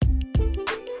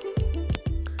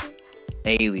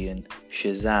Alien,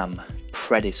 Shazam,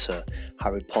 Predator,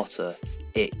 Harry Potter,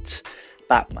 It,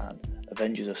 Batman,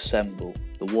 Avengers Assemble,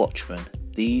 The Watchmen.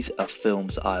 These are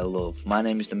films I love. My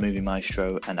name is the Movie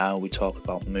Maestro, and I will be talking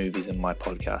about movies in my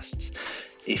podcasts.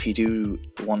 If you do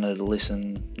want to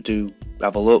listen, do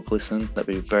have a look, listen, that'd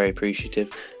be very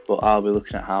appreciative. But I'll be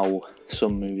looking at how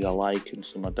some movies I like and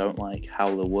some I don't like, how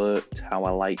they worked, how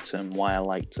I liked them, why I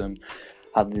liked them,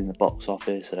 how they did in the box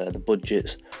office, the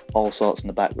budgets, all sorts in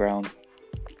the background.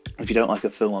 If you don't like a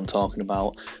film I'm talking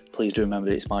about, please do remember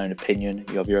that it's my own opinion.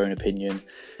 You have your own opinion,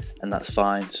 and that's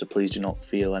fine. So please do not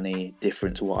feel any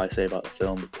different to what I say about the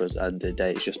film, because at the end of the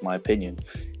day, it's just my opinion.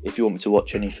 If you want me to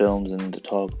watch any films and to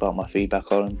talk about my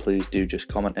feedback on them, please do just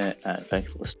comment it, and thank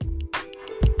you for listening.